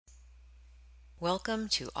Welcome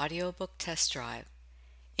to Audiobook Test Drive.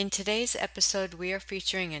 In today's episode, we are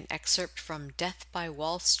featuring an excerpt from Death by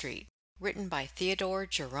Wall Street, written by Theodore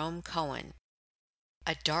Jerome Cohen.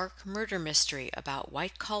 A dark murder mystery about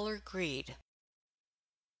white-collar greed.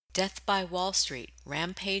 Death by Wall Street,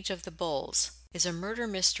 Rampage of the Bulls, is a murder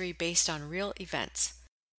mystery based on real events.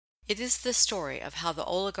 It is the story of how the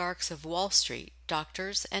oligarchs of Wall Street,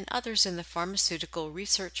 doctors, and others in the pharmaceutical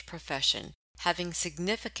research profession, having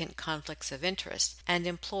significant conflicts of interest, and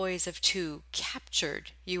employees of two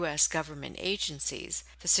captured U.S. government agencies,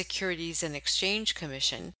 the Securities and Exchange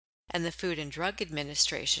Commission and the Food and Drug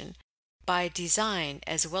Administration, by design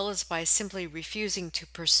as well as by simply refusing to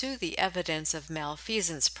pursue the evidence of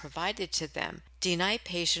malfeasance provided to them, deny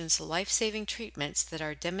patients life-saving treatments that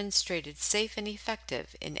are demonstrated safe and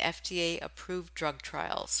effective in FDA-approved drug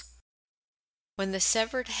trials. When the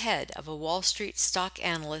severed head of a Wall Street stock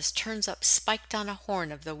analyst turns up spiked on a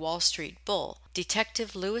horn of the Wall Street Bull,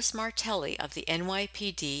 Detective Louis Martelli of the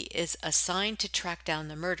NYPD is assigned to track down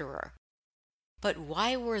the murderer. But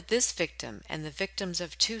why were this victim and the victims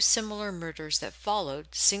of two similar murders that followed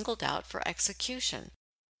singled out for execution?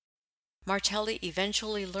 Martelli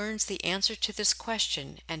eventually learns the answer to this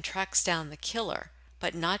question and tracks down the killer,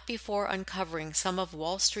 but not before uncovering some of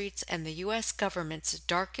Wall Street's and the U.S. government's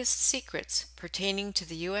darkest secrets pertaining to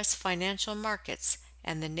the U.S. financial markets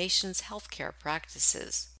and the nation's healthcare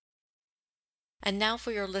practices. And now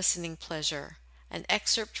for your listening pleasure, an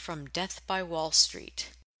excerpt from Death by Wall Street.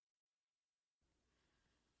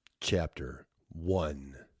 Chapter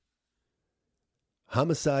 1.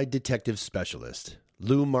 Homicide Detective Specialist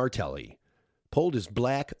Lou Martelli pulled his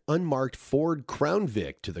black, unmarked Ford Crown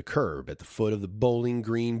Vic to the curb at the foot of the Bowling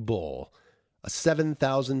Green Bull, a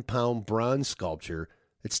 7,000-pound bronze sculpture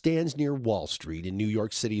that stands near Wall Street in New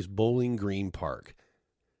York City's Bowling Green Park.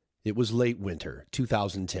 It was late winter,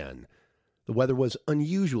 2010. The weather was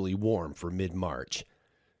unusually warm for mid-March.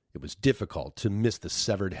 It was difficult to miss the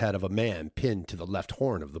severed head of a man pinned to the left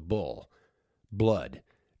horn of the bull, blood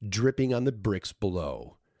dripping on the bricks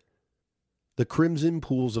below. The crimson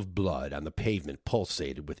pools of blood on the pavement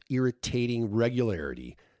pulsated with irritating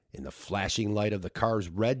regularity in the flashing light of the car's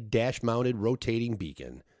red dash-mounted rotating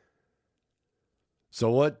beacon.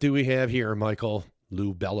 "So what do we have here, Michael?"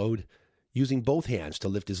 Lou bellowed, using both hands to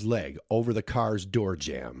lift his leg over the car's door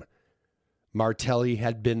jamb. Martelli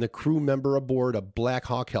had been the crew member aboard a Black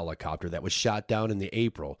Hawk helicopter that was shot down in the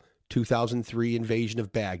April 2003 invasion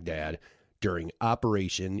of Baghdad during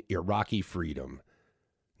Operation Iraqi Freedom.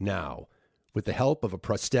 Now, with the help of a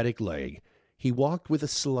prosthetic leg, he walked with a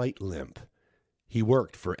slight limp. He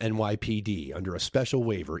worked for NYPD under a special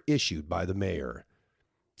waiver issued by the mayor.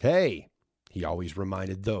 "Hey," he always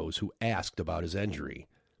reminded those who asked about his injury,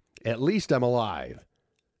 "at least I'm alive."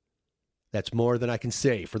 That's more than I can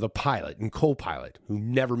say for the pilot and co-pilot who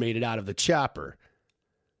never made it out of the chopper.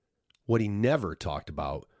 What he never talked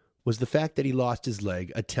about was the fact that he lost his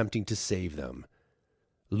leg attempting to save them.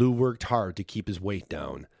 Lou worked hard to keep his weight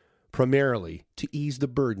down, primarily to ease the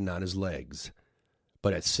burden on his legs.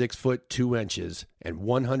 But at 6 foot 2 inches and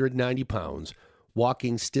 190 pounds,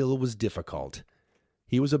 walking still was difficult.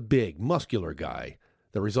 He was a big, muscular guy,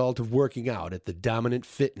 the result of working out at the Dominant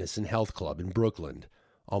Fitness and Health Club in Brooklyn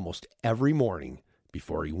almost every morning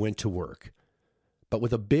before he went to work. But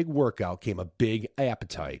with a big workout came a big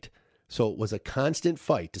appetite, so it was a constant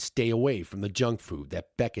fight to stay away from the junk food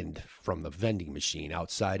that beckoned from the vending machine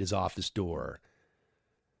outside his office door.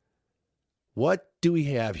 "What do we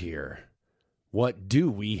have here? What do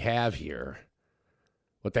we have here?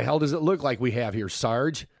 What the hell does it look like we have here,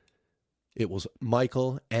 Sarge?" It was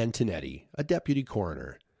Michael Antonetti, a deputy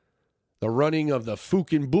coroner. "The running of the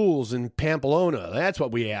Fucking Bulls in Pamplona, that's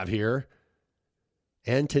what we have here."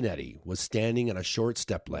 Antonetti was standing on a short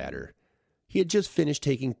stepladder. He had just finished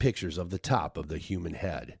taking pictures of the top of the human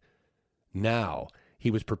head. Now,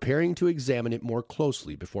 he was preparing to examine it more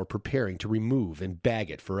closely before preparing to remove and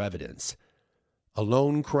bag it for evidence. A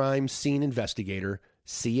lone crime scene investigator,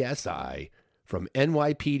 CSI, from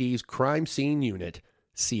NYPD's Crime Scene Unit,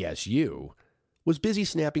 CSU, was busy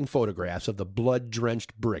snapping photographs of the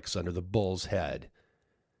blood-drenched bricks under the bull's head.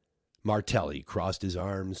 Martelli crossed his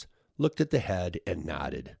arms, looked at the head, and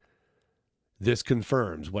nodded. "This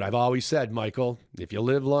confirms what I've always said, Michael. If you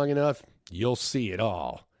live long enough, you'll see it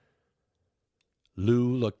all."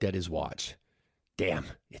 Lou looked at his watch. "Damn,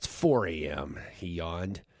 it's 4 a.m., he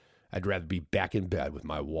yawned. "I'd rather be back in bed with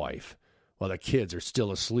my wife, while the kids are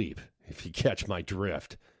still asleep, if you catch my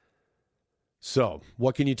drift." "So,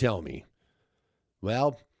 what can you tell me?"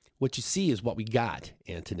 "Well, what you see is what we got,"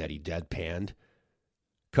 Antonetti deadpanned.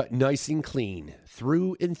 Cut nice and clean,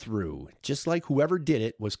 through and through, just like whoever did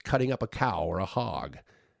it was cutting up a cow or a hog.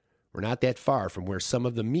 We're not that far from where some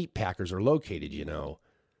of the meat packers are located, you know.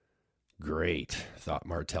 Great, thought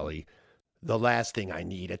Martelli. The last thing I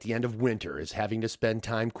need at the end of winter is having to spend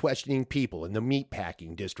time questioning people in the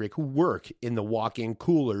meatpacking district who work in the walk-in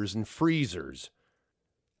coolers and freezers.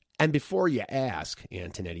 And before you ask,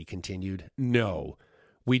 Antonetti continued, no,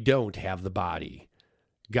 we don't have the body.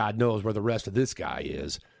 God knows where the rest of this guy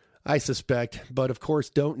is. I suspect, but of course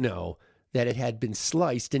don't know, that it had been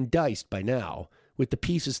sliced and diced by now, with the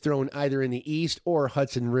pieces thrown either in the East or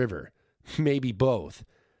Hudson River. Maybe both.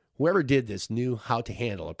 Whoever did this knew how to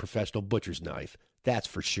handle a professional butcher's knife, that's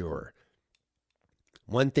for sure.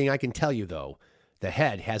 One thing I can tell you, though, the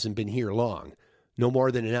head hasn't been here long, no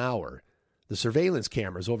more than an hour. The surveillance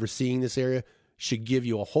cameras overseeing this area should give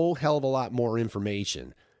you a whole hell of a lot more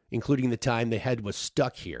information, including the time the head was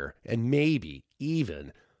stuck here, and maybe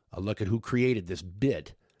even a look at who created this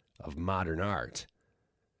bit of modern art.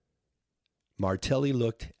 Martelli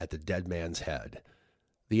looked at the dead man's head.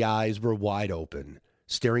 The eyes were wide open,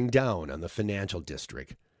 staring down on the financial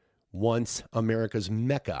district, once America's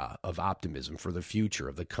mecca of optimism for the future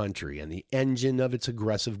of the country and the engine of its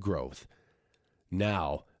aggressive growth.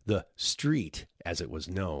 Now, the street, as it was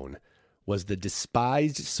known, was the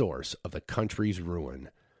despised source of the country's ruin,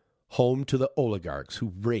 home to the oligarchs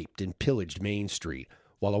who raped and pillaged Main Street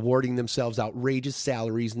while awarding themselves outrageous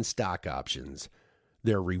salaries and stock options,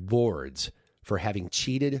 their rewards for having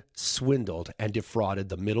cheated, swindled, and defrauded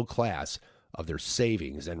the middle class of their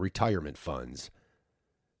savings and retirement funds.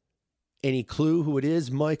 Any clue who it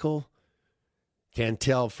is, Michael? Can't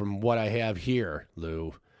tell from what I have here,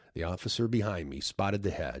 Lou. The officer behind me spotted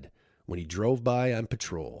the head when he drove by on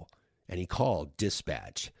patrol, and he called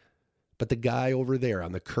dispatch. But the guy over there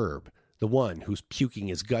on the curb, the one who's puking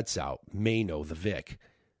his guts out, may know the Vic.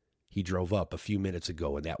 He drove up a few minutes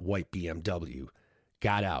ago in that white BMW,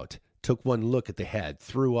 got out, took one look at the head,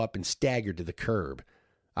 threw up, and staggered to the curb.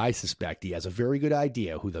 I suspect he has a very good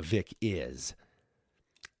idea who the Vic is.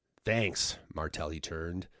 Thanks, Martelli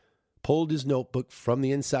turned, pulled his notebook from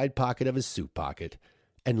the inside pocket of his suit pocket,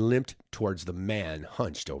 and limped towards the man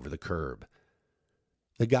hunched over the curb.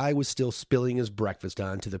 The guy was still spilling his breakfast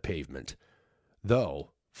onto the pavement,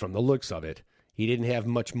 though, from the looks of it, he didn't have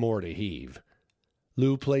much more to heave.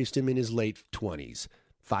 Lou placed him in his late 20s,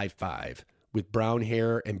 5'5", with brown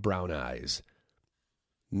hair and brown eyes.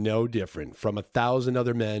 No different from 1,000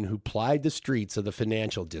 other men who plied the streets of the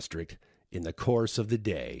financial district in the course of the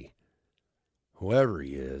day. Whoever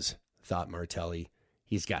he is, thought Martelli,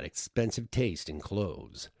 he's got expensive taste in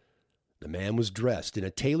clothes. The man was dressed in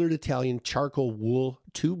a tailored Italian charcoal wool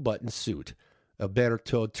 2-button suit,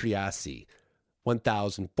 Alberto Triassi,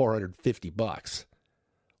 $1,450,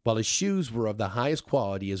 while his shoes were of the highest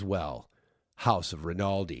quality as well, House of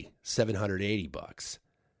Rinaldi, $780.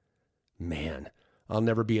 Man, I'll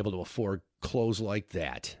never be able to afford clothes like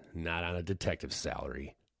that, not on a detective's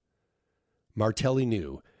salary. Martelli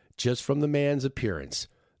knew, just from the man's appearance,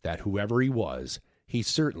 that whoever he was, he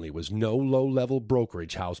certainly was no low-level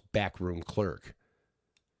brokerage house backroom clerk.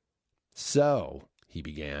 So, he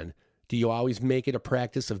began, do you always make it a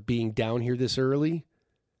practice of being down here this early?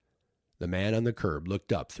 The man on the curb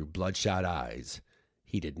looked up through bloodshot eyes.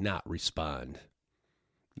 He did not respond.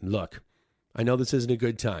 Look, I know this isn't a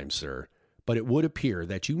good time, sir, but it would appear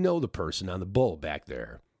that you know the person on the bull back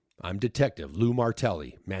there. I'm Detective Lou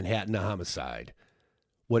Martelli, Manhattan Homicide.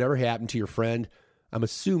 Whatever happened to your friend, I'm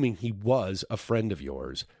assuming he was a friend of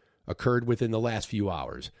yours, occurred within the last few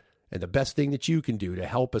hours, and the best thing that you can do to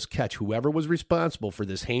help us catch whoever was responsible for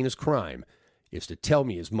this heinous crime is to tell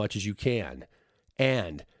me as much as you can,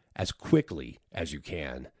 and as quickly as you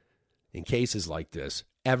can. In cases like this,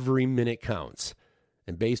 every minute counts,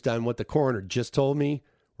 and based on what the coroner just told me,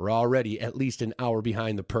 we're already at least an hour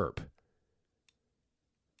behind the perp.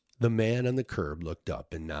 The man on the curb looked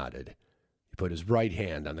up and nodded. He put his right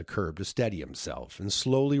hand on the curb to steady himself and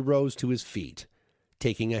slowly rose to his feet.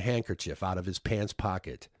 Taking a handkerchief out of his pants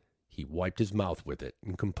pocket, he wiped his mouth with it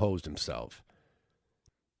and composed himself.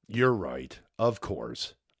 You're right, of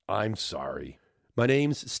course. I'm sorry. My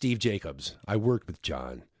name's Steve Jacobs. I worked with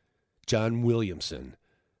John Williamson.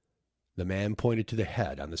 The man pointed to the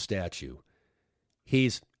head on the statue.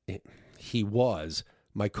 He was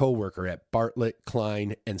my co-worker at Bartlett,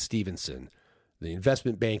 Klein, and Stevenson, the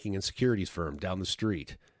investment banking and securities firm down the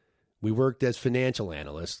street. We worked as financial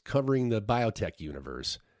analysts covering the biotech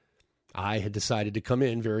universe. I had decided to come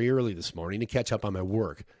in very early this morning to catch up on my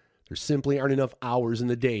work. There simply aren't enough hours in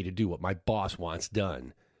the day to do what my boss wants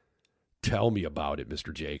done. Tell me about it,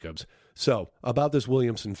 Mr. Jacobs. So, about this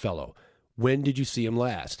Williamson fellow. When did you see him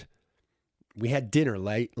last? We had dinner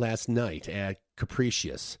late last night at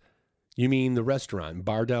Capricious. You mean the restaurant and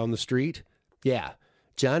bar down the street? Yeah.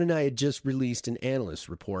 John and I had just released an analyst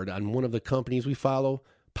report on one of the companies we follow,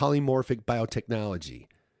 Polymorphic Biotechnology,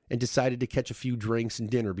 and decided to catch a few drinks and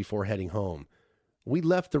dinner before heading home. We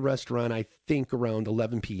left the restaurant, I think, around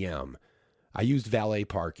 11 p.m. I used valet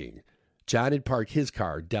parking. John had parked his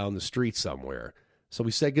car down the street somewhere, so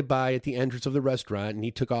we said goodbye at the entrance of the restaurant and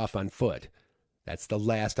he took off on foot. That's the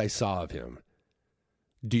last I saw of him.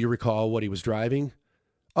 Do you recall what he was driving?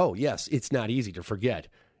 Oh, yes, it's not easy to forget.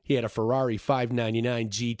 He had a Ferrari 599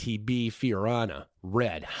 GTB Fiorano,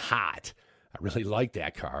 red hot. I really liked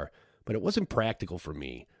that car, but it wasn't practical for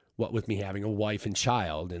me, what with me having a wife and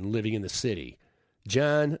child and living in the city.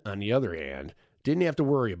 John, on the other hand, didn't have to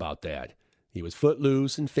worry about that. He was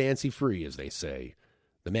footloose and fancy-free, as they say.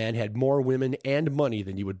 The man had more women and money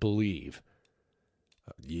than you would believe.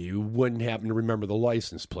 You wouldn't happen to remember the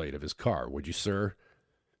license plate of his car, would you, sir?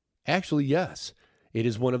 Actually, yes. It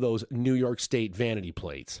is one of those New York State vanity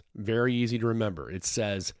plates. Very easy to remember. It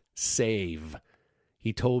says, save.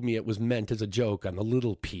 He told me it was meant as a joke on the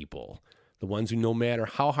little people, the ones who, no matter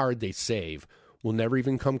how hard they save, will never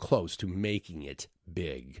even come close to making it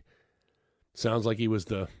big. Sounds like he was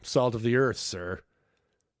the salt of the earth, sir.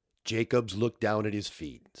 Jacobs looked down at his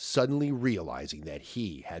feet, suddenly realizing that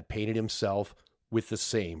he had painted himself with the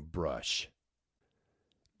same brush.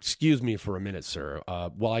 Excuse me for a minute, sir,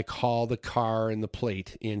 while I call the car and the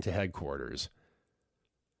plate into headquarters.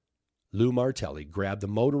 Lou Martelli grabbed the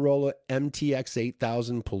Motorola MTX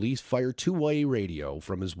 8000 police fire two-way radio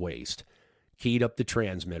from his waist, keyed up the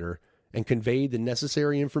transmitter, and conveyed the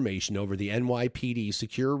necessary information over the NYPD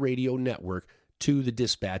secure radio network to the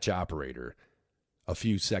dispatch operator. A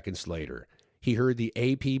few seconds later, he heard the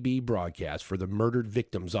APB broadcast for the murdered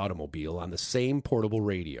victim's automobile on the same portable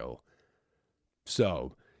radio.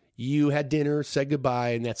 So, you had dinner, said goodbye,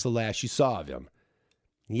 and that's the last you saw of him.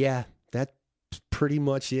 Yeah, that's pretty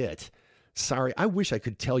much it. Sorry, I wish I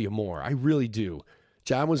could tell you more. I really do.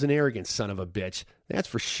 John was an arrogant son of a bitch, that's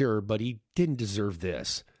for sure, but he didn't deserve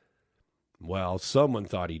this. Well, someone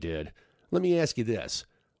thought he did. Let me ask you this.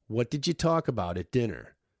 What did you talk about at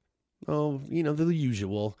dinner? Oh, the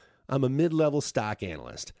usual. I'm a mid-level stock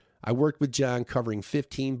analyst. I worked with John covering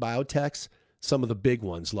 15 biotechs, some of the big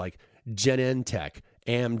ones like Genentech,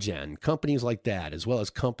 Amgen, companies like that, as well as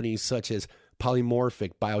companies such as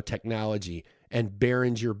Polymorphic Biotechnology and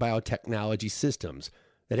Behringer Biotechnology Systems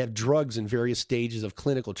that have drugs in various stages of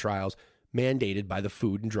clinical trials mandated by the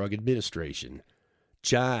Food and Drug Administration.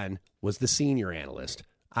 John was the senior analyst.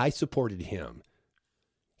 I supported him.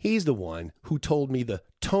 He's the one who told me the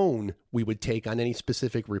tone we would take on any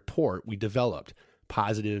specific report we developed.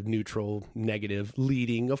 Positive, neutral, negative,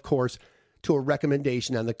 leading, of course, to a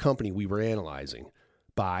recommendation on the company we were analyzing.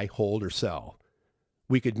 Buy, hold, or sell.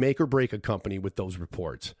 We could make or break a company with those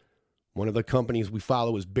reports. One of the companies we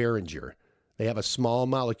follow is Behringer. They have a small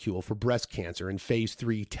molecule for breast cancer in phase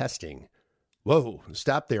 3 testing. Whoa,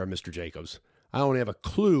 stop there, Mr. Jacobs. I don't have a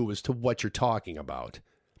clue as to what you're talking about.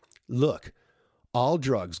 Look, all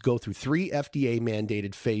drugs go through 3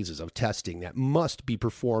 FDA-mandated phases of testing that must be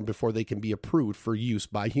performed before they can be approved for use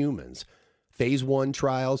by humans. Phase 1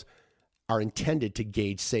 trials are intended to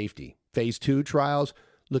gauge safety. Phase 2 trials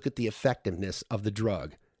look at the effectiveness of the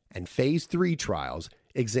drug. And Phase 3 trials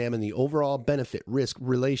examine the overall benefit-risk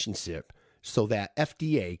relationship so that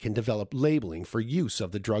FDA can develop labeling for use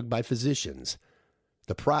of the drug by physicians.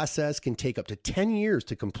 The process can take up to 10 years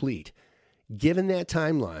to complete. Given that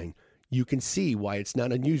timeline, you can see why it's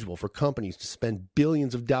not unusual for companies to spend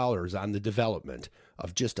billions of dollars on the development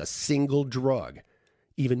of just a single drug.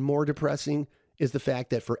 Even more depressing is the fact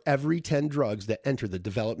that for every 10 drugs that enter the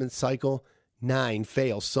development cycle, 9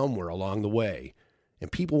 fail somewhere along the way.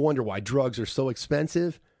 And people wonder why drugs are so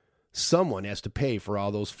expensive. Someone has to pay for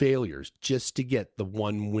all those failures just to get the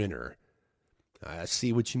one winner. I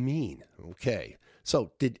see what you mean. Okay.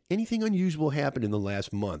 So, did anything unusual happen in the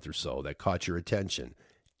last month or so that caught your attention?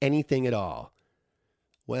 Anything at all?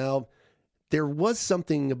 Well, there was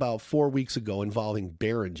something about 4 weeks ago involving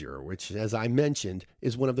Behringer, which, as I mentioned,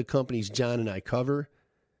 is one of the companies John and I cover.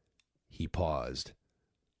 He paused.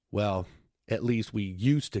 Well, at least we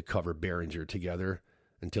used to cover Behringer together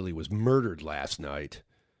until he was murdered last night.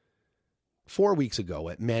 4 weeks ago,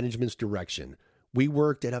 at management's direction, we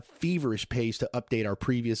worked at a feverish pace to update our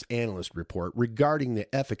previous analyst report regarding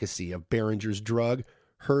the efficacy of Behringer's drug,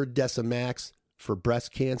 Herdecamax, for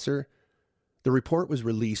breast cancer. The report was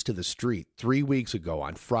released to the street 3 weeks ago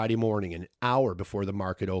on Friday morning, an hour before the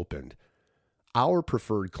market opened. Our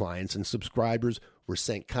preferred clients and subscribers were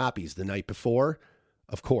sent copies the night before.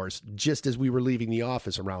 Of course, just as we were leaving the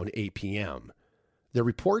office around 8 p.m. The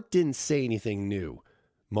report didn't say anything new.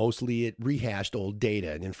 Mostly it rehashed old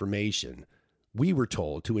data and information. We were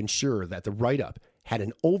told to ensure that the write-up had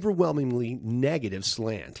an overwhelmingly negative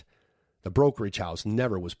slant. The brokerage house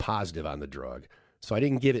never was positive on the drug, so I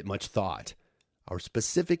didn't give it much thought. Our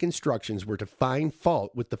specific instructions were to find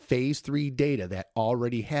fault with the Phase 3 data that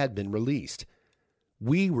already had been released.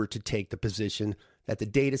 We were to take the position that the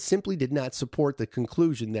data simply did not support the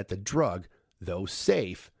conclusion that the drug, though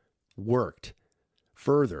safe, worked.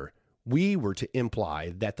 Further, we were to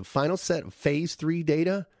imply that the final set of Phase 3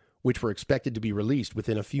 data, which were expected to be released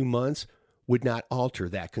within a few months, would not alter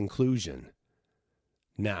that conclusion.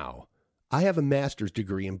 Now, I have a master's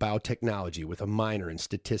degree in biotechnology with a minor in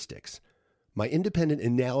statistics. My independent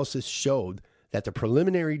analysis showed that the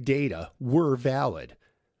preliminary data were valid.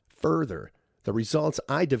 Further, the results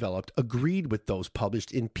I developed agreed with those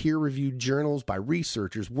published in peer-reviewed journals by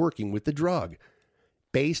researchers working with the drug.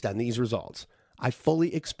 Based on these results, I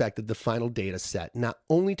fully expected the final data set not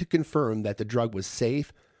only to confirm that the drug was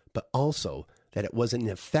safe, but also that it was an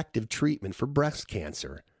effective treatment for breast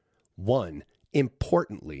cancer. One,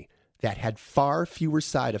 importantly, that had far fewer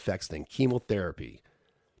side effects than chemotherapy.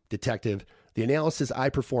 Detective, the analysis I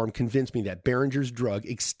performed convinced me that Boehringer's drug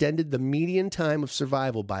extended the median time of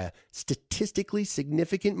survival by a statistically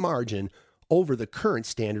significant margin over the current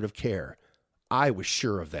standard of care. I was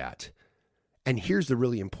sure of that. And here's the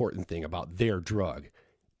really important thing about their drug.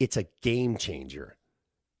 It's a game changer.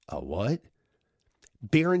 A what?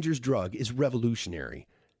 Boehringer's drug is revolutionary.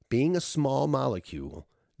 Being a small molecule,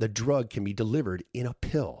 the drug can be delivered in a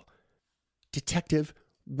pill. Detective,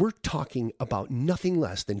 we're talking about nothing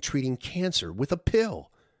less than treating cancer with a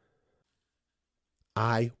pill.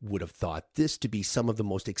 I would have thought this to be some of the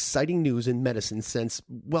most exciting news in medicine since,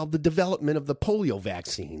 well, the development of the polio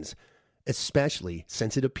vaccines, especially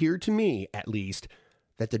since it appeared to me, at least,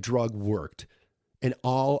 that the drug worked. And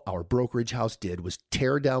all our brokerage house did was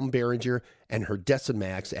tear down Boehringer and her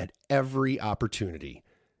Decemax at every opportunity.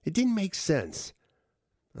 It didn't make sense.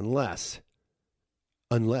 Unless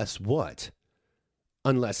what?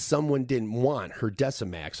 Unless someone didn't want her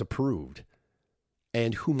Decemax approved.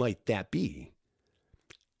 And who might that be?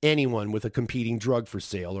 Anyone with a competing drug for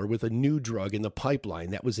sale or with a new drug in the pipeline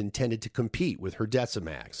that was intended to compete with her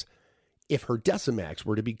Decemax. If her Decemax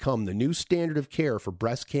were to become the new standard of care for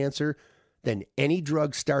breast cancer, then any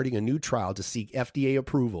drug starting a new trial to seek FDA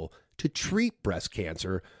approval to treat breast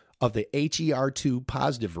cancer of the HER2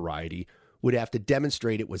 positive variety would have to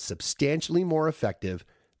demonstrate it was substantially more effective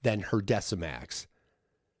than her Decemax.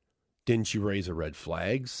 Didn't you raise a red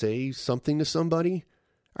flag? Say something to somebody?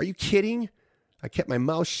 Are you kidding? I kept my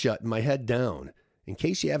mouth shut and my head down. In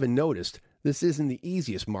case you haven't noticed, this isn't the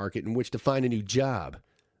easiest market in which to find a new job.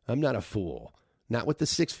 I'm not a fool. Not with the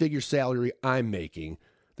six-figure salary I'm making,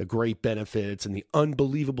 the great benefits, and the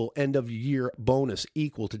unbelievable end-of-year bonus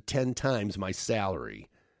equal to 10 times my salary.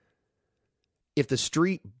 If the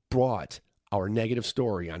street brought our negative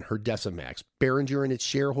story on her Decemax, Boehringer and its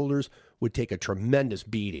shareholders would take a tremendous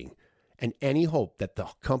beating, and any hope that the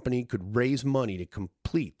company could raise money to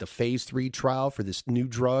complete the Phase 3 trial for this new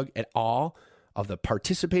drug at all of the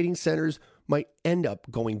participating centers might end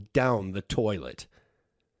up going down the toilet.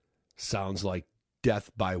 Sounds like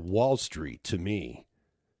death by Wall Street to me.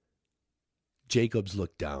 Jacobs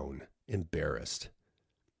looked down, embarrassed.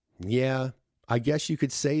 Yeah, I guess you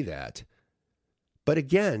could say that. But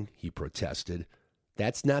again, he protested,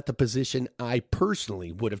 that's not the position I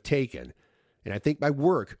personally would have taken. And I think my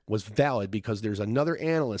work was valid because there's another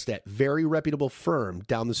analyst at very reputable firm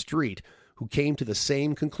down the street who came to the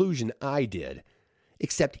same conclusion I did,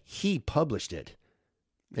 except he published it.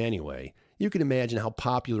 Anyway, you can imagine how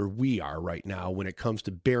popular we are right now when it comes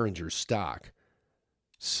to Boehringer's stock.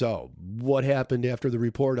 So, what happened after the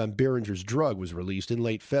report on Boehringer's drug was released in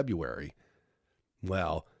late February?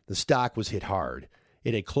 Well, the stock was hit hard.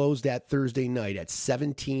 It had closed that Thursday night at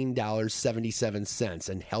 $17.77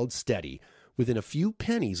 and held steady within a few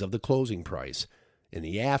pennies of the closing price in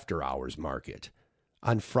the after-hours market.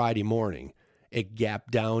 On Friday morning, it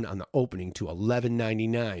gapped down on the opening to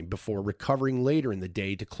 $11.99 before recovering later in the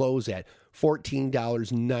day to close at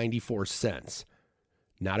 $14.94.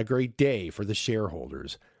 Not a great day for the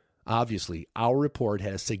shareholders. Obviously, our report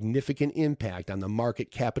had a significant impact on the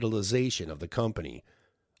market capitalization of the company.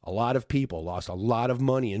 A lot of people lost a lot of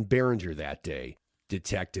money in Boehringer that day,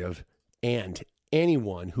 Detective, and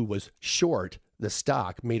anyone who was short the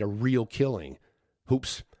stock made a real killing.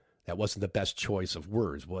 Oops, that wasn't the best choice of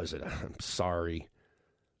words, was it? I'm sorry.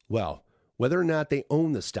 Well, whether or not they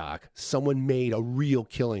own the stock, someone made a real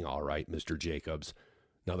killing, all right, Mr. Jacobs.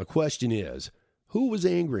 Now the question is, Who was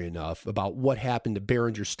angry enough about what happened to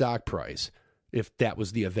Behringer's stock price, if that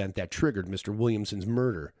was the event that triggered Mr. Williamson's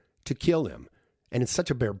murder, to kill him, and in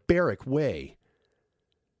such a barbaric way?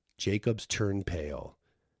 Jacobs turned pale.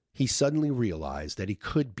 He suddenly realized that he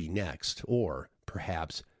could be next, or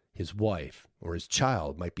perhaps his wife or his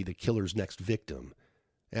child might be the killer's next victim.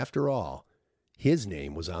 After all, his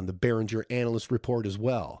name was on the Behringer analyst report as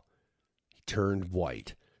well. He turned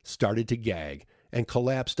white, started to gag, and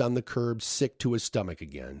collapsed on the curb, sick to his stomach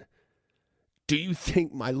again. "Do you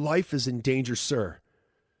think my life is in danger, sir?"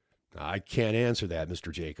 "I can't answer that,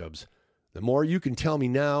 Mr. Jacobs. The more you can tell me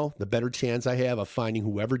now, the better chance I have of finding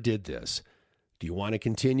whoever did this. Do you want to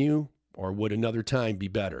continue, or would another time be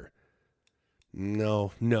better?"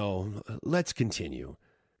 No, let's continue.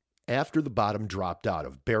 After the bottom dropped out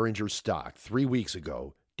of Behringer's stock 3 weeks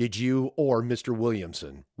ago, did you or Mr.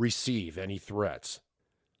 Williamson receive any threats?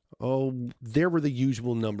 "Oh, there were the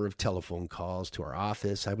usual number of telephone calls to our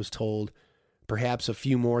office, I was told. Perhaps a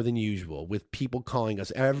few more than usual, with people calling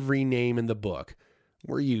us every name in the book.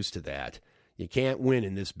 We're used to that. You can't win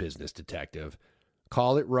in this business, detective.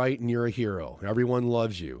 Call it right and you're a hero. Everyone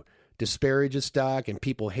loves you. Disparage a stock and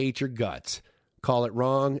people hate your guts. Call it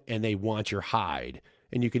wrong and they want your hide.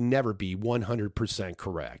 And you can never be 100%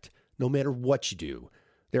 correct, no matter what you do.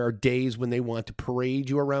 There are days when they want to parade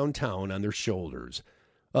you around town on their shoulders.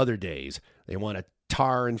 Other days, they want to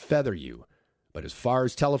tar and feather you. But as far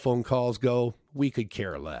as telephone calls go, we could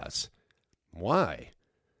care less." "Why?"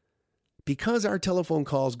 "Because our telephone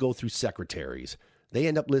calls go through secretaries. They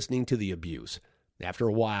end up listening to the abuse. After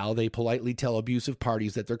a while, they politely tell abusive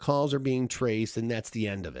parties that their calls are being traced, and that's the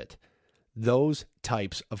end of it. Those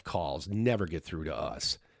types of calls never get through to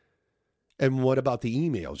us." "And what about the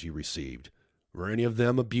emails you received? Were any of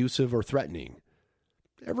them abusive or threatening?"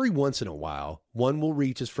 "Every once in a while, one will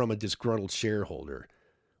reach us from a disgruntled shareholder.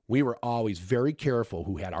 We were always very careful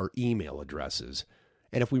who had our email addresses.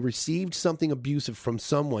 And if we received something abusive from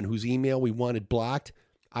someone whose email we wanted blocked,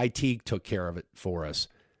 IT took care of it for us.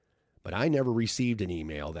 But I never received an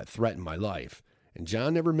email that threatened my life, and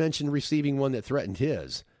John never mentioned receiving one that threatened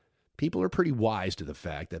his. People are pretty wise to the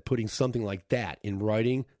fact that putting something like that in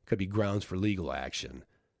writing could be grounds for legal action."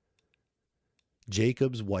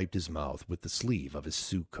 Jacobs wiped his mouth with the sleeve of his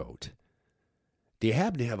suit coat. "Do you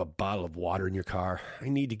happen to have a bottle of water in your car? I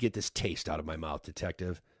need to get this taste out of my mouth,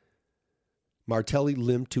 detective." Martelli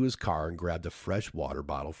limped to his car and grabbed a fresh water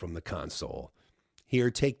bottle from the console. "Here,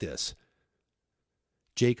 take this."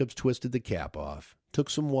 Jacobs twisted the cap off, took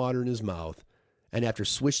some water in his mouth, and after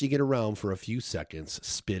swishing it around for a few seconds,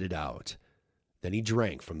 spit it out. Then he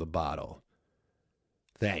drank from the bottle.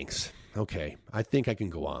 "Thanks. Okay, I think I can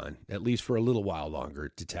go on, at least for a little while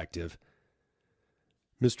longer, detective."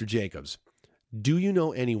 "Mr. Jacobs, do you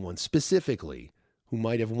know anyone specifically who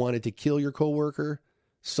might have wanted to kill your coworker?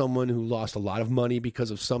 Someone who lost a lot of money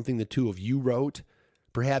because of something the two of you wrote?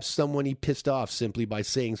 Perhaps someone he pissed off simply by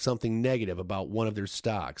saying something negative about one of their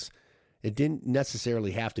stocks. It didn't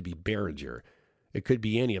necessarily have to be Behringer. It could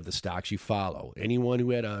be any of the stocks you follow. Anyone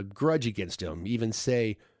who had a grudge against him, even,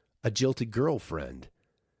 say, a jilted girlfriend."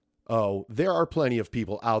 "Oh, there are plenty of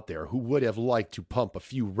people out there who would have liked to pump a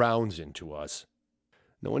few rounds into us.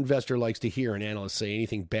 No investor likes to hear an analyst say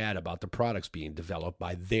anything bad about the products being developed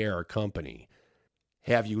by their company.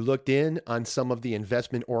 Have you looked in on some of the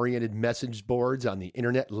investment-oriented message boards on the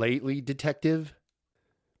internet lately, detective?"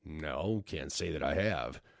 "No, can't say that I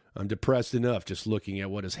have. I'm depressed enough just looking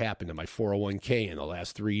at what has happened to my 401k in the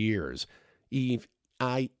last 3 years.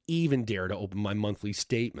 I even dare to open my monthly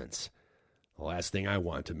statements. The last thing I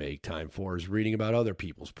want to make time for is reading about other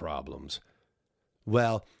people's problems."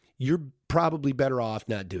 "Well, you're probably better off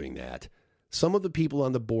not doing that. Some of the people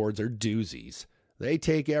on the boards are doozies. They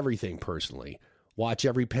take everything personally, watch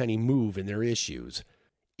every penny move in their issues.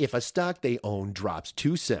 If a stock they own drops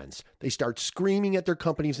 2 cents, they start screaming at their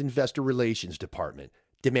company's investor relations department,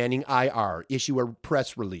 demanding IR issue a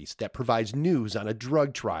press release that provides news on a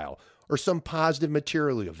drug trial or some positive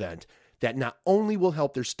material event that not only will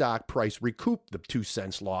help their stock price recoup the 2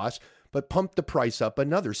 cents loss, but pump the price up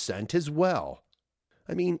another cent as well.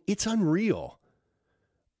 I mean, it's unreal."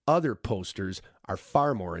 Other posters are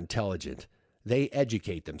far more intelligent. They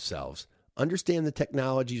educate themselves, understand the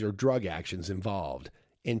technologies or drug actions involved,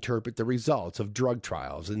 interpret the results of drug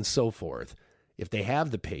trials, and so forth. If they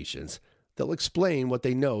have the patience, they'll explain what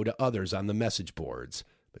they know to others on the message boards.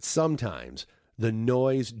 But sometimes the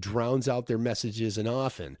noise drowns out their messages, and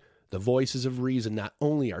often the voices of reason not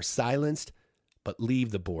only are silenced, but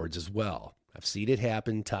leave the boards as well. I've seen it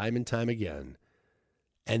happen time and time again.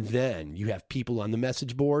 And then you have people on the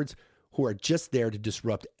message boards who are just there to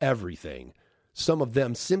disrupt everything. Some of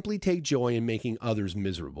them simply take joy in making others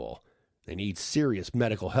miserable. They need serious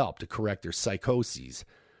medical help to correct their psychoses.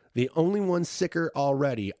 The only ones sicker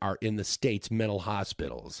already are in the state's mental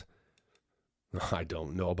hospitals. I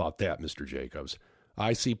don't know about that, Mr. Jacobs.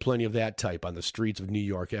 I see plenty of that type on the streets of New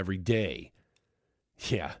York every day.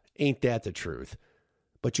 Yeah, ain't that the truth?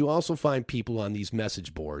 But you also find people on these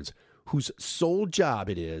message boards whose sole job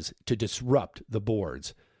it is to disrupt the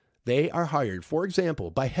boards. They are hired, for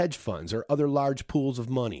example, by hedge funds or other large pools of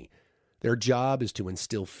money. Their job is to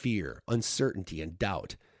instill fear, uncertainty, and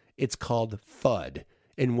doubt. It's called FUD,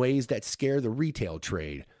 in ways that scare the retail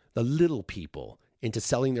trade, the little people, into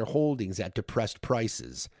selling their holdings at depressed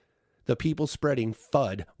prices. The people spreading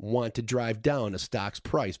FUD want to drive down a stock's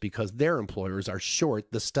price because their employers are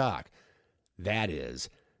short the stock. That is,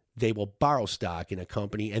 they will borrow stock in a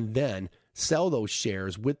company and then sell those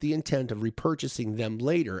shares with the intent of repurchasing them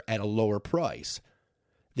later at a lower price.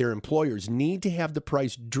 Their employers need to have the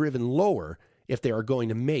price driven lower if they are going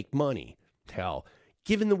to make money. Hell,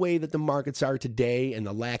 given the way that the markets are today and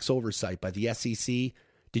the lax oversight by the SEC,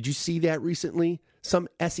 did you see that recently? Some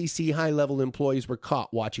SEC high-level employees were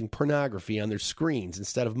caught watching pornography on their screens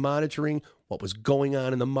instead of monitoring what was going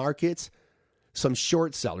on in the markets. Some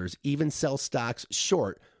short sellers even sell stocks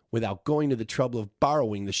short without going to the trouble of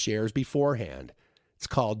borrowing the shares beforehand. It's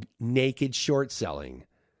called naked short selling.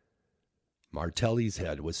 Martelli's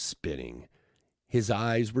head was spinning. His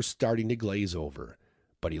eyes were starting to glaze over,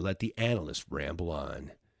 but he let the analyst ramble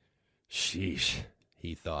on. Sheesh,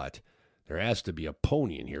 he thought. There has to be a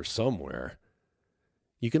pony in here somewhere.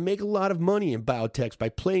 You can make a lot of money in biotech by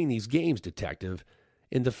playing these games, Detective.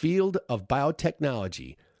 In the field of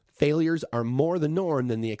biotechnology, failures are more the norm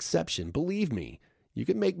than the exception. Believe me, you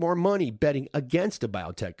can make more money betting against a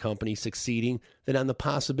biotech company succeeding than on the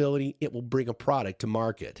possibility it will bring a product to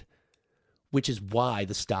market. Which is why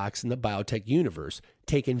the stocks in the biotech universe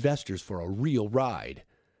take investors for a real ride.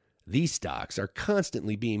 These stocks are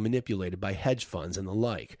constantly being manipulated by hedge funds and the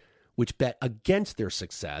like, which bet against their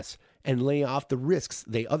success and lay off the risks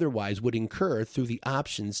they otherwise would incur through the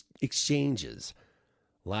options exchanges.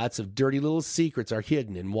 Lots of dirty little secrets are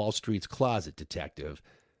hidden in Wall Street's closet, Detective.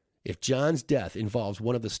 If John's death involves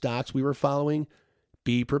one of the stocks we were following,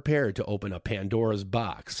 be prepared to open a Pandora's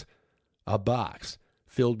box. A box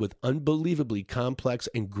filled with unbelievably complex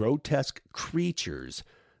and grotesque creatures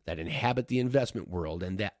that inhabit the investment world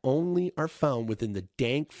and that only are found within the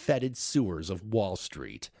dank, fetid sewers of Wall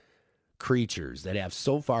Street. Creatures that have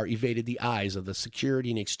so far evaded the eyes of the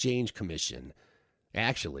Security and Exchange Commission.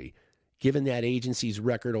 Actually, given that agency's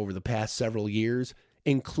record over the past several years,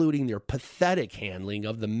 including their pathetic handling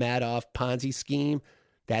of the Madoff Ponzi scheme,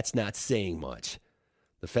 that's not saying much.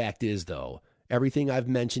 The fact is, though, everything I've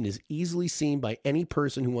mentioned is easily seen by any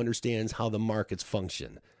person who understands how the markets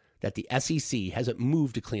function. That the SEC hasn't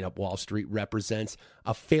moved to clean up Wall Street represents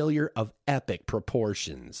a failure of epic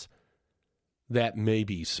proportions. That may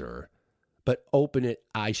be, sir. But open it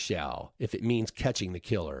I shall, if it means catching the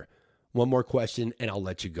killer. One more question, and I'll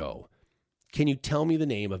let you go. Can you tell me the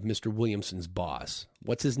name of Mr. Williamson's boss?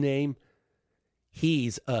 What's his name?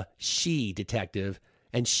 He's a she, Detective,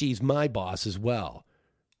 and she's my boss as well.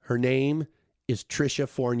 Her name is Tricia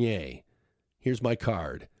Fournier. Here's my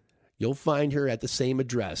card. You'll find her at the same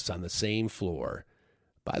address on the same floor.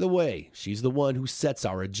 By the way, she's the one who sets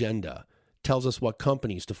our agenda, tells us what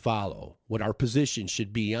companies to follow, what our position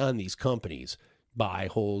should be on these companies, buy,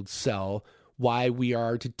 hold, sell, why we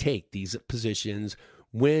are to take these positions,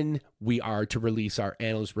 when we are to release our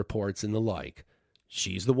analyst reports and the like.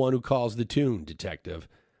 She's the one who calls the tune, Detective.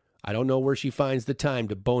 I don't know where she finds the time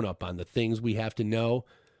to bone up on the things we have to know.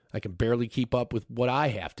 I can barely keep up with what I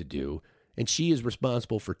have to do, and she is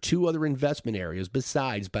responsible for 2 other investment areas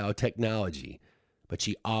besides biotechnology. But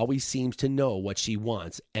she always seems to know what she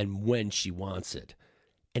wants and when she wants it.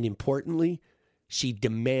 And importantly, she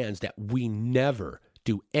demands that we never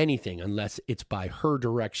do anything unless it's by her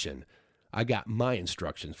direction. I got my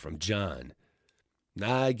instructions from John.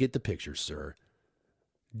 I get the picture, sir.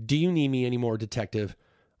 Do you need me anymore, Detective?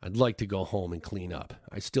 I'd like to go home and clean up.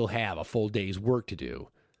 I still have a full day's work to do.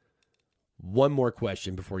 One more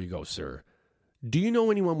question before you go, sir. Do you know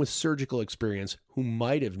anyone with surgical experience who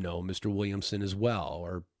might have known Mr. Williamson as well?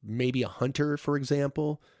 Or maybe a hunter, for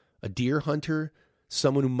example? A deer hunter?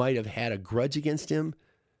 Someone who might have had a grudge against him?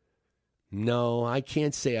 No, I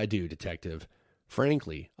can't say I do, Detective.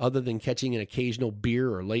 Frankly, other than catching an occasional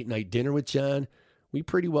beer or late-night dinner with John, we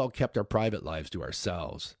pretty well kept our private lives to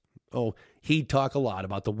ourselves. Oh, he'd talk a lot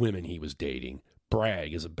about the women he was dating.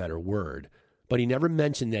 Brag is a better word. But he never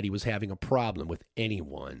mentioned that he was having a problem with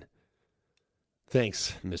anyone.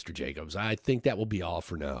 Thanks, Mr. Jacobs. I think that will be all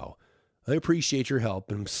for now. I appreciate your help,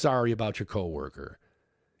 and I'm sorry about your coworker.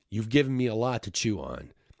 You've given me a lot to chew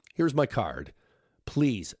on. Here's my card.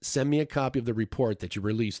 Please send me a copy of the report that you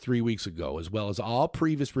released 3 weeks ago, as well as all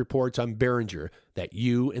previous reports on Beringer that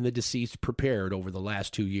you and the deceased prepared over the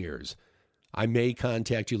last 2 years. I may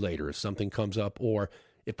contact you later if something comes up or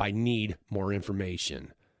if I need more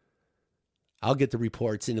information. I'll get the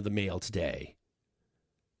reports into the mail today.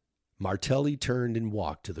 Martelli turned and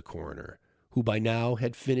walked to the coroner, who by now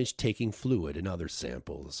had finished taking fluid and other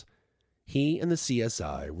samples. He and the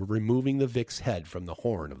CSI were removing the Vic's head from the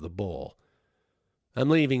horn of the bull. I'm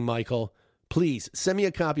leaving, Michael. Please send me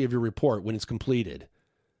a copy of your report when it's completed.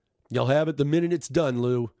 You'll have it the minute it's done,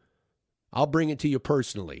 Lou. I'll bring it to you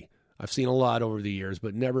personally. I've seen a lot over the years,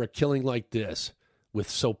 but never a killing like this, with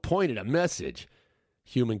so pointed a message.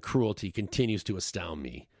 Human cruelty continues to astound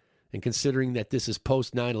me. And considering that this is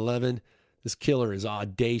post 9/11, this killer is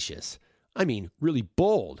audacious. I mean, really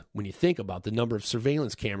bold when you think about the number of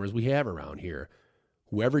surveillance cameras we have around here.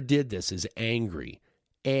 Whoever did this is angry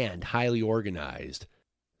and highly organized.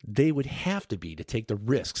 They would have to be to take the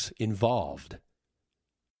risks involved.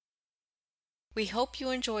 We hope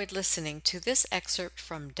you enjoyed listening to this excerpt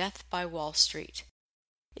from Death by Wall Street.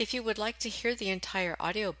 If you would like to hear the entire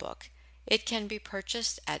audiobook, it can be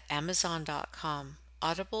purchased at Amazon.com,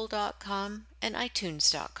 Audible.com, and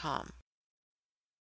iTunes.com.